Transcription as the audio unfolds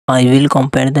I will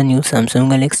compare the new Samsung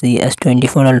Galaxy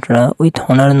S24 Ultra with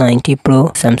Honor 90 Pro.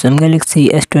 Samsung Galaxy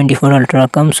S24 Ultra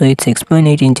comes with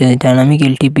 6.8 inches dynamic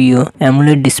LTPO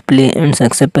AMOLED display and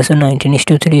success ratio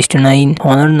 19:3:9.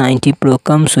 Honor 90 Pro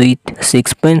comes with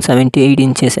 6.78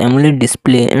 inches AMOLED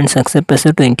display and success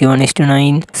ratio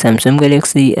 21:9. Samsung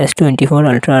Galaxy S24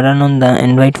 Ultra run on the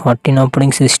Android 14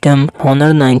 operating system.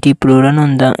 Honor 90 Pro run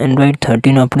on the Android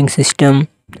 13 operating system.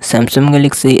 Samsung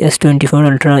Galaxy S24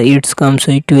 Ultra it comes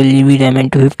with 12GB RAM and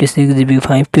 256GB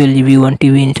 512GB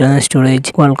 1TB internal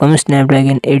storage. Qualcomm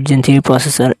Snapdragon 8 Gen 3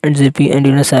 processor, 8GB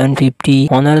Adreno 750.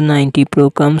 Honor 90 Pro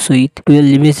comes with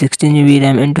 12GB 16GB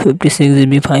RAM and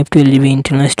 256GB 512GB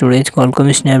internal storage.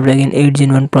 Qualcomm Snapdragon 8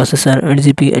 Gen 1 processor,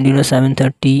 8GB Adreno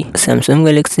 730. Samsung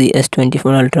Galaxy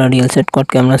S24 Ultra real set quad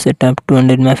camera setup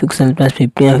 200 MP plus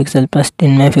 50 MP plus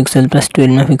 10 MP plus 12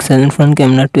 MP and front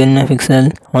camera 12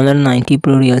 MP. Honor 90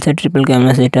 Pro real set triple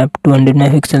camera setup 200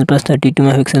 MP plus 32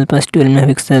 MP plus 12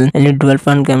 MP and dual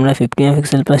front camera 50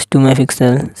 MP plus 2 MP.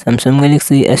 Samsung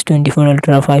Galaxy S24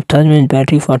 Ultra 5000 mAh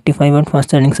battery 45W fast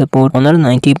charging support. Honor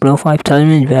 90 Pro 5000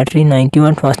 mAh battery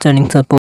 90W fast charging support.